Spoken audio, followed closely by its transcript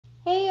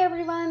Hey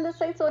everyone, this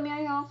is Sonia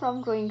here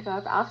from Growing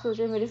Craft. आप सोच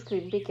रहे मेरी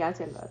स्क्रीन पे क्या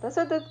चल रहा था?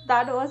 So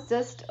that was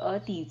just a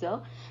teaser.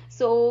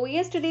 So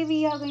yesterday we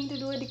are going to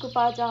do a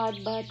decoupage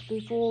art, but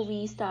before we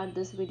start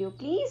this video,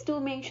 please do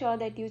make sure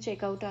that you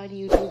check out our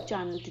YouTube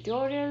channel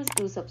tutorials,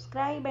 do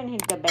subscribe and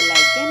hit the bell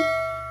icon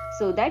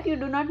so that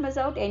you do not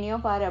miss out any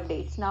of our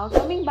updates. Now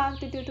coming back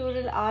to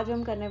tutorial, आज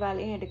हम करने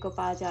वाले हैं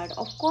decoupage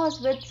art, of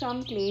course with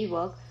some clay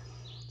work.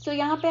 So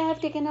यहाँ पे I have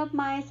taken up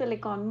my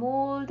silicone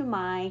mold,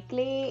 my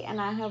clay and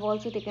I have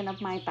also taken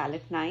up my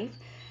palette knife.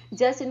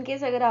 Just in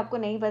case अगर आपको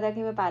नहीं पता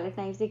कि मैं palette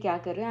knife से क्या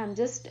कर रही हूँ, I'm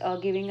just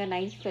giving a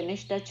nice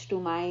finish touch to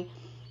my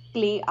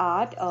clay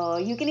art.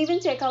 You can even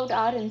check out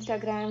our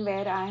Instagram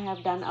where I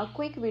have done a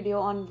quick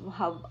video on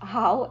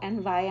how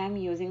and why I'm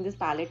using this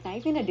palette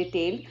knife in a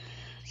detail.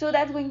 So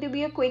that's going to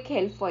be a quick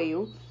help for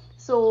you.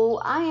 So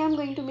I am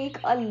going to make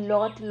a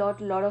lot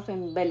of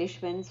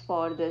embellishments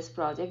for this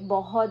project.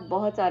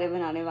 बहुत सारे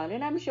बनाने वाले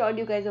and I'm sure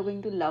you guys are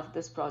going to love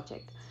this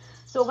project.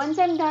 So once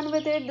I'm done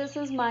with it, this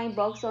is my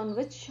box on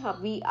which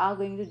we are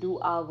going to do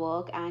our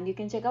work, and you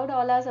can check out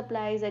all our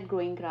supplies at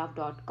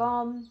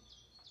growingcraft.com.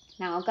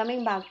 Now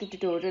coming back to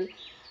tutorial,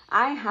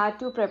 I had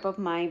to prep up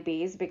my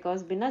base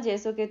because बिना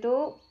जेसो के तो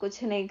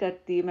कुछ नहीं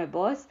करती मैं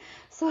boss.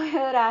 So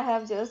here I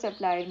have just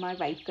applied my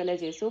white color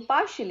जेसो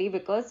partially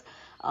because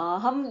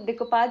हम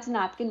decoupage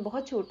napkin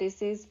बहुत छोटे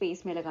से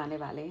space में लगाने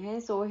वाले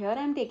हैं. So here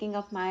I am taking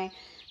up my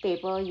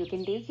paper. You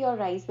can take your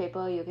rice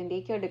paper, you can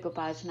take your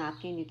decoupage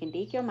napkin, you can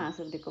take your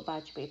massive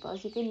decoupage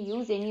papers. You can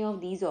use any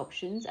of these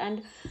options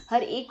and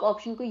हर एक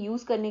option को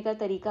use करने का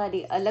तरीका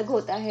अलग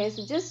होता है.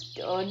 So just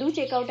do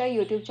check out our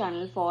YouTube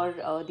channel for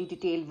the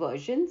detailed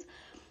versions.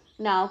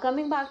 Now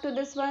coming back to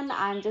this one,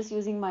 I'm just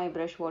using my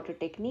brush water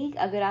technique.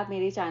 अगर आप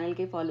मेरे channel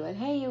के follower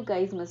हैं, you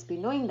guys must be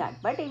knowing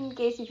that. But in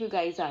case if you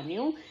guys are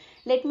new,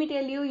 let me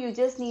tell you, you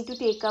just need to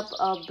take up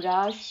a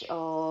brush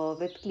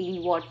with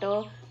clean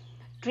water,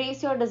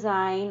 trace your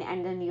design,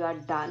 and then you are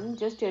done.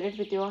 Just stir it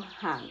with your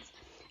hands.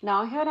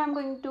 Now here I'm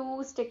going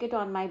to stick it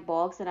on my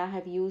box, and I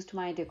have used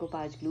my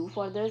decoupage glue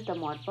for this. The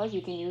Mod Podge,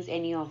 you can use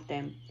any of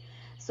them.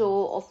 So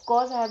of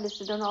course I have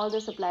listed on all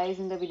the supplies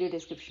in the video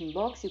description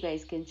box. You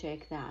guys can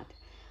check that.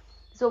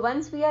 So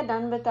once we are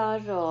done with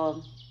our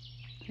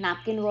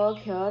napkin work,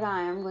 here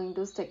I am going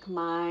to stick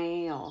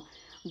my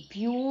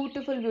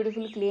beautiful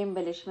clay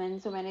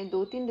embellishment. So मैंने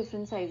 2-3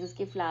 different sizes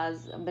के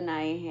flowers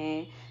बनाए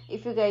हैं.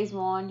 If you guys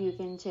want, you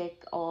can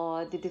check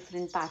all the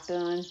different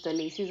patterns. The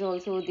laces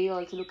also, they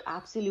also look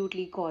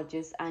absolutely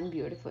gorgeous and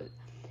beautiful.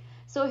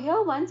 So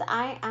here once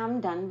I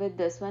am done with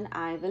this one,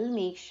 I will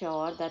make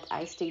sure that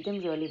I stick them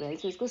really well.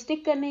 So इसको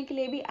stick करने के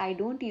लिए भी I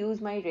don't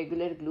use my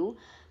regular glue.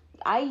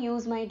 I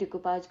use my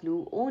decoupage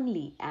glue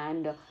only,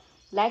 and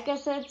like I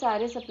said,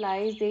 सारे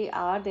supplies they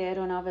are there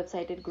on our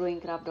website at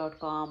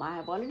growingcraft.com. I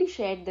have already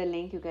shared the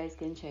link. You guys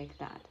can check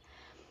that.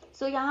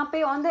 So यहाँ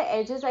पे on the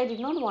edges I did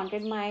not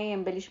wanted my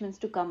embellishments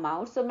to come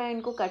out, so मैं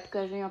इनको cut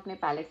कर रही हूँ अपने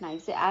palette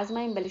knife से, as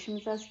my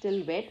embellishments are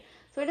still wet,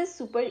 so it is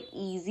super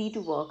easy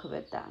to work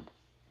with that.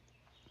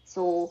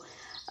 So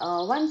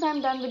once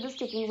I'm done with the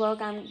sticking work,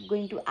 I'm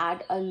going to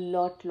add a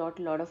lot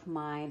of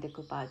my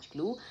decoupage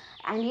glue.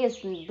 And yes,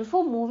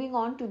 before moving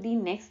on to the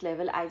next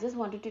level, I just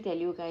wanted to tell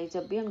you guys,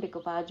 जब भी हम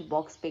decoupage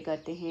box पे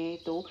करते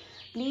हैं तो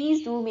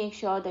please do make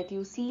sure that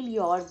you seal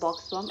your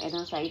box from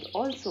inner side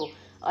also.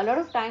 A lot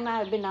of time I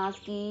have been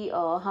asked कि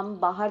हम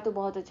बाहर तो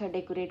बहुत अच्छा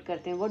decorate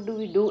करते हैं, what do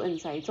we do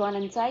inside? So on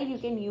inside you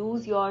can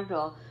use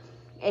your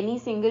any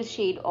single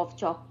shade of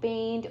chalk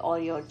paint or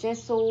your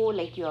gesso,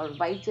 like your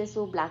white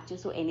gesso, black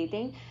gesso,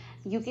 anything.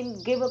 You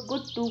can give a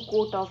good 2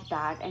 coat of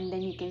that, and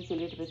then you can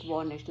seal it with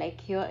varnish. Like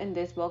here in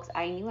this box,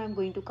 I knew I'm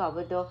going to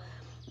cover the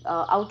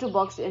outer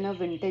box in a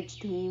vintage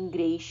theme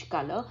grayish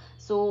color,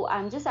 so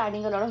I'm just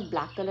adding a lot of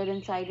black color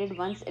inside it.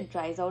 Once it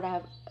dries out, I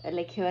have,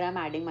 like here I'm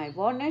adding my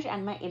varnish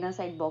and my inner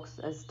side box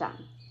is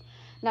done.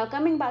 Now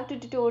coming back to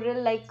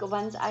tutorial, like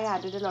once I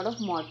added a lot of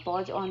Mod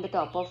Podge on the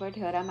top of it,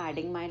 here I'm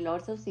adding my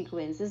lots of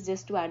sequences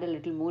just to add a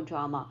little more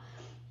drama.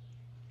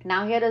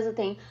 Now here is the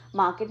thing,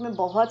 market में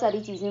बहुत सारी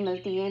चीज़ें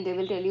मिलती हैं. They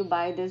will tell you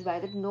buy this, buy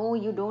that. No,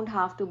 you don't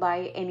have to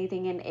buy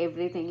anything and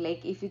everything.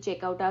 Like if you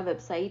check out our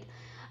website,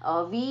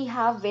 we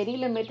have very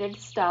limited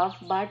stuff,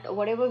 but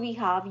whatever we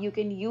have, you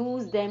can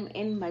use them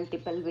in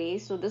multiple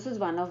ways. So this is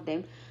one of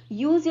them.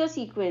 Use your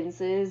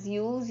sequences,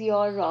 use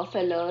your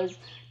fillers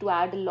to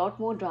add a lot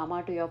more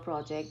drama to your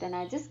project. And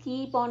I just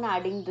keep on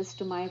adding this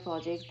to my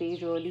project. They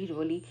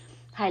really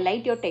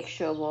highlight your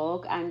texture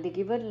work and they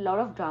give a lot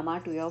of drama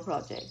to your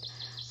project.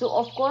 So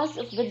of course,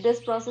 with this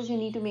process, you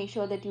need to make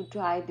sure that you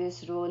dry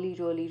this really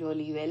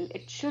well.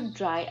 It should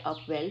dry up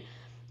well.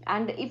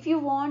 And if you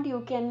want, you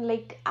can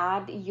like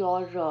add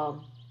your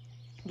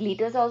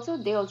glitters also.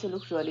 They also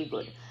look really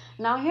good.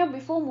 Now here,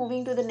 before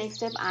moving to the next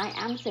step, I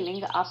am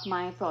filling up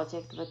my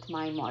project with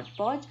my Mod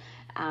Podge.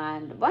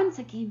 And once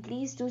again,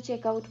 please do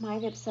check out my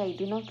website.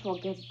 Do not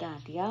forget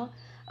that, yeah.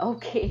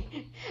 Okay,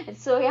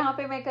 so यहाँ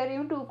पे मैं कर रही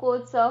हूँ 2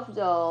 coats of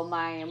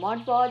my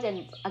Mod Podge,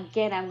 and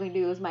again I'm going to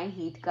use my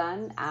heat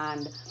gun,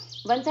 and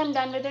once I'm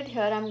done with it,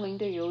 here I'm going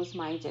to use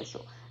my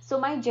gesso. So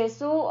my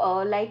gesso,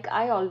 like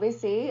I always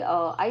say,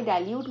 I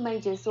dilute my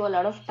gesso a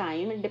lot of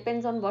time. It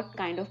depends on what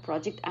kind of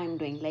project I'm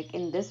doing. Like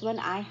in this one,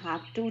 I had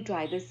to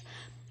try this.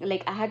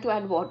 Like I had to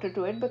add water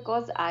to it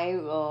because I,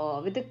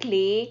 with the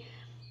clay,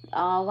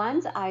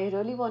 once I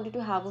really wanted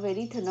to have a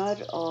very thinner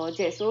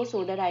gesso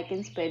so that I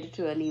can spread it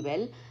really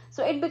well.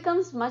 So it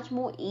becomes much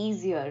more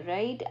easier,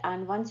 right?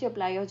 And once you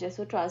apply your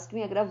gesso, trust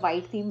me, अगर आप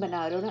white theme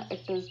बना रहे हो ना,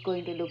 it is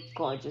going to look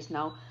gorgeous.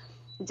 Now,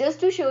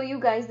 just to show you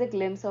guys the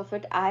glimpse of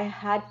it, I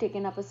had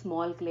taken up a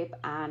small clip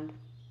and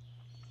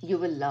you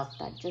will love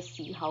that. Just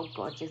see how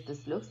gorgeous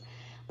this looks.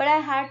 But I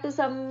had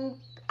to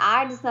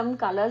add some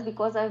colors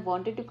because I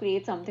wanted to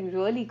create something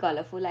really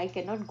colorful. I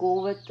cannot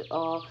go with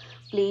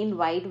plain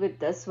white with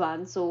this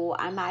one, so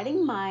I'm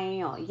adding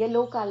my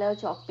yellow color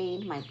chalk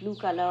paint, my blue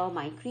color,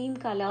 my cream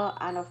color,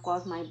 and of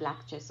course my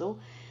black gesso.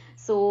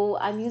 So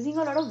I'm using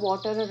a lot of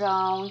water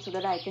around so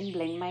that I can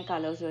blend my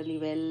colors really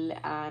well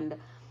and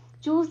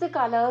choose the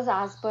colors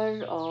as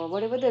per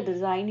whatever the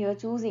design you're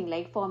choosing.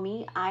 Like for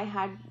me, I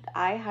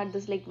had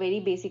this like very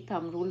basic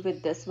thumb rule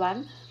with this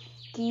one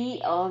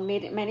कि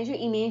मैंने जो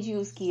image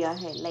use किया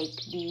है, like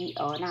the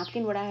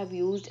napkin what I have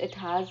used, it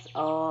has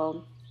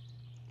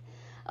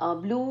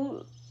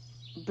blue,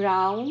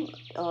 brown,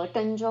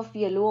 tinge of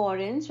yellow,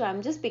 orange. So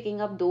I'm just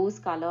picking up those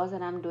colors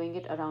and I'm doing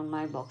it around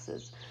my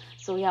boxes.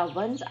 So yeah,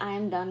 once I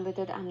am done with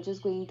it, I'm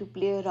just going to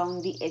play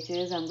around the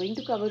edges. I'm going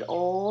to cover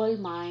all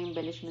my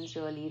embellishments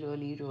really,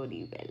 really,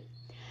 really well.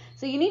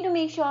 So you need to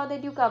make sure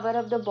that you cover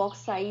up the box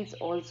sides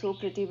also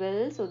pretty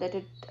well so that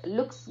it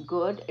looks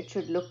good. It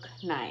should look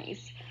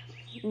nice.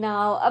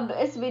 Now, अब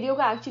इस video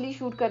को actually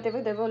shoot करते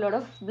हुए there were a lot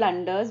of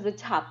blunders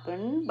which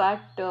happened,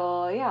 but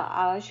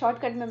yeah,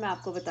 shortcut में मैं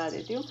आपको बता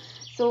देती हूँ.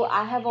 So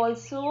I have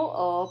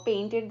also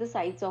painted the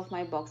sides of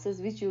my boxes,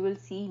 which you will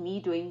see me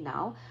doing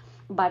now.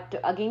 But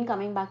again,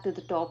 coming back to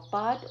the top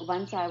part,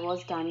 once I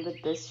was done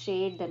with this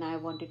shade, then I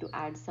wanted to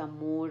add some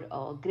more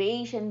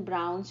grayish and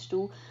browns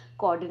to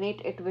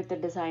coordinate it with the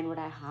design what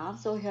I have.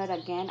 So here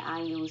again,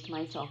 I used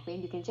my chalk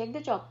paint. You can check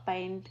the chalk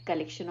paint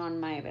collection on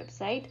my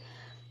website.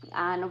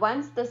 And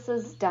once this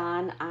is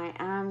done, I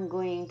am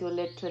going to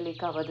literally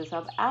cover this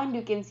up, and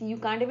you can see you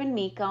can't even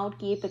make out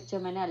कि ये picture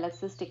मैंने अलग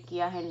से stick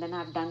किया है and then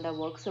I've done the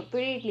work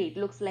separately. It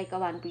looks like a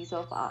one piece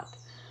of art.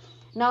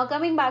 Now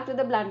coming back to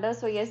the blunder,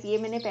 so yes, ये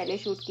मैंने पहले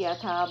shoot किया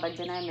था, but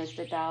then I missed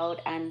it out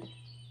and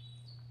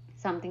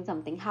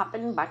something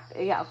happened. But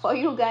yeah, for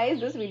you guys,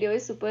 this video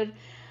is super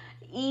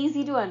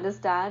easy to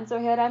understand. So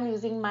here I'm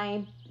using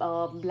my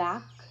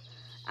black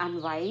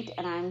and white,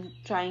 and I'm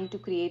trying to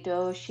create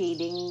a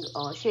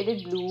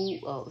shaded blue,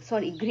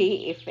 gray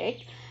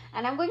effect,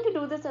 and I'm going to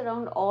do this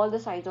around all the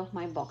sides of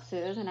my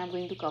boxes, and I'm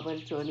going to cover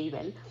it really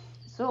well.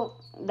 So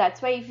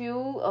that's why if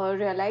you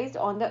realized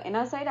on the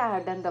inner side I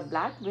had done the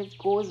black, which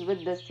goes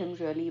with this theme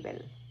really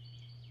well.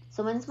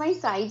 So once my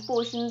side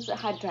portions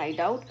had dried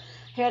out,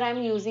 here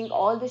I'm using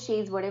all the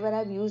shades whatever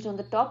I've used on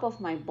the top of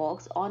my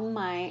box on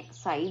my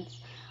sides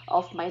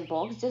of my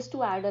box, just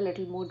to add a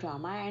little more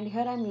drama. And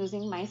here I'm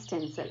using my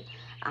stencil,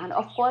 and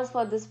of course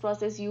for this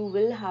process you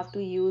will have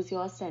to use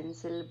your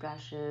stencil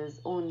brushes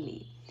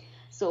only.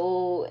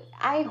 So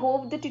I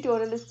hope the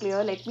tutorial is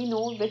clear. Let me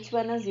know which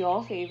one is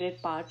your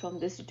favorite part from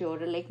this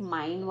tutorial. Like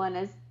mine one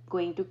is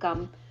going to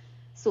come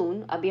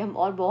soon. अभी हम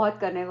और बहुत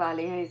करने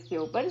वाले हैं इसके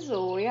ऊपर.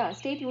 So yeah,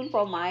 stay tuned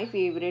for my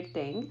favorite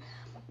thing.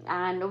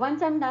 And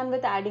once I'm done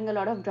with adding a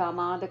lot of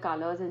drama, the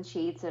colors and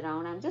shades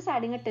around, I'm just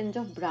adding a tinge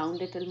of brown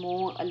little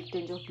more, a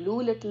tinge of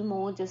blue little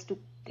more, just to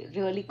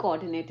really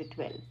coordinate it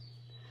well.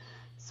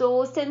 So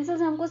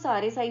stencils हमको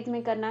सारे sides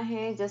में करना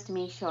है. Just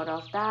make sure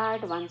of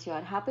that. Once you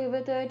are happy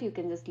with it, you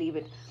can just leave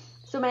it.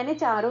 So मैंने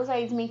चारों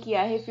sides में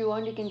किया है. If you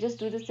want, you can just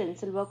do the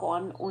stencil work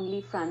on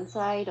only front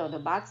side or the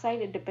back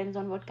side. It depends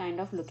on what kind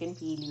of look and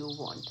feel you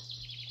want.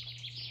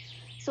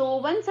 So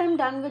once I'm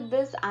done with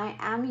this, I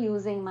am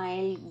using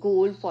my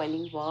gold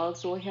foiling work.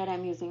 So here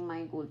I'm using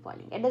my gold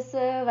foiling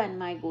adhesive and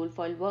my gold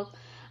foil work.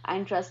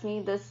 And trust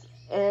me, this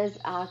is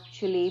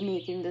actually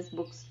making this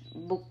box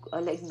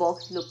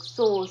look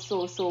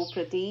so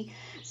pretty.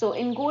 So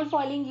in gold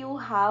foiling, you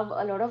have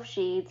a lot of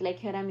shades. Like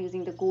here I'm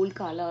using the gold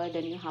color.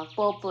 Then you have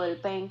purple,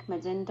 pink,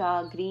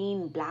 magenta,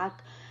 green,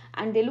 black,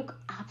 and they look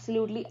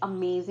absolutely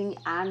amazing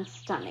and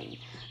stunning.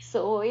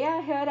 So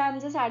yeah, here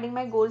I'm just adding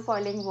my gold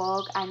foiling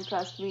work, and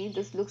trust me,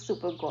 this looks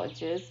super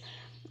gorgeous.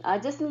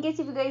 Just in case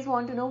if you guys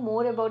want to know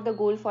more about the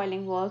gold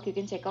foiling work, you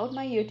can check out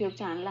my YouTube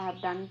channel. I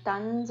have done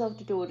tons of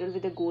tutorial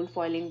with the gold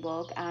foiling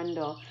work, and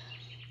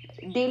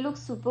they look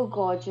super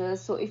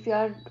gorgeous. So if you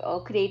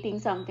are creating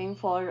something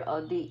for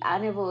the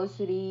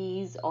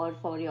anniversaries or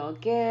for your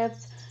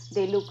gifts,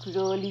 they look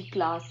really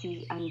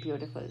classy and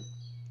beautiful.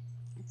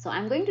 So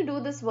I'm going to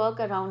do this work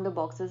around the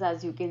boxes,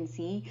 as you can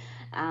see,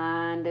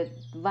 and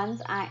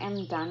once I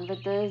am done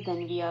with this,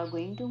 then we are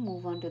going to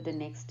move on to the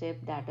next step,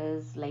 that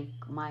is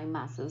like my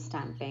massive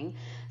stamping.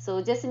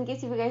 So just in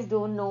case if you guys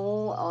don't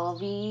know,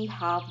 we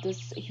have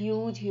this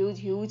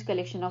huge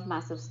collection of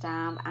massive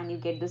stamp, and you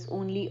get this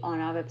only on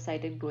our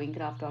website at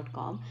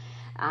growingcraft.com.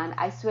 and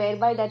I swear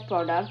by that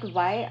product.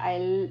 Why,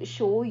 I'll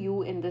show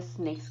you in this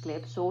next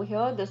clip. So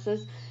here, this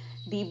is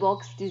the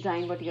box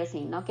design what you're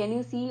seeing. Now can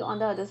you see on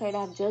the other side,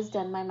 I've just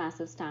done my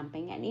massive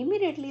stamping, and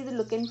immediately the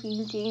look and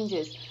feel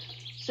changes.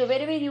 So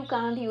wherever you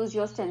can't use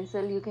your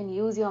stencil, you can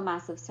use your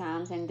massive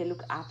stamps, and they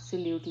look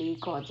absolutely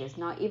gorgeous.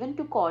 Now even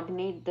to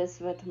coordinate this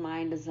with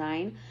my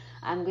design,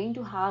 I'm going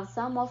to have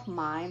some of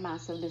my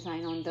massive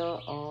design on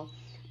the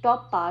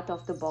top part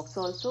of the box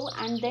also,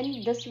 and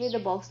then this way the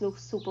box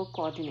looks super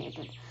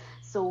coordinated.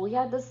 So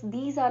yeah,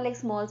 these are like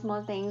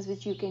small things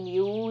which you can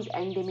use,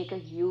 and they make a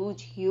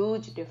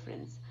huge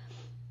difference.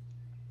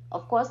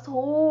 Of course,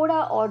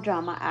 थोड़ा और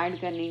drama add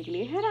करने के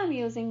लिए here I'm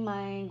using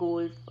my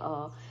gold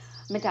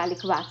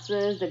metallic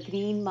waxes, the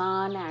green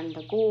one and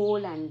the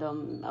gold and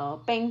the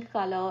pink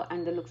color,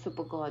 and they look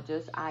super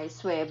gorgeous. I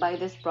swear by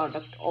this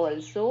product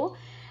also.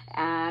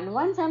 And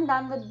once I'm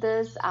done with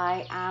this,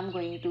 I am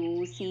going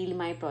to seal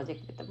my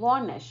project with a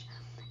varnish.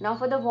 Now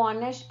for the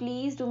varnish,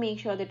 please do make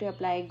sure that you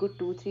apply a good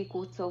 2-3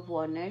 coats of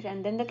varnish,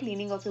 and then the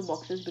cleaning of your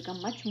boxes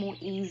become much more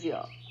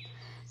easier.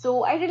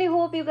 So I really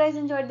hope you guys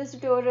enjoyed this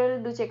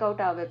tutorial. Do check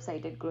out our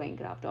website at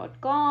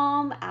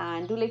growingcraft.com,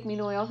 and do let me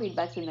know your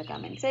feedbacks in the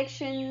comment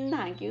section.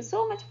 Thank you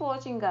so much for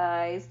watching,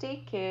 guys.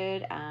 Take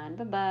care and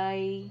bye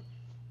bye.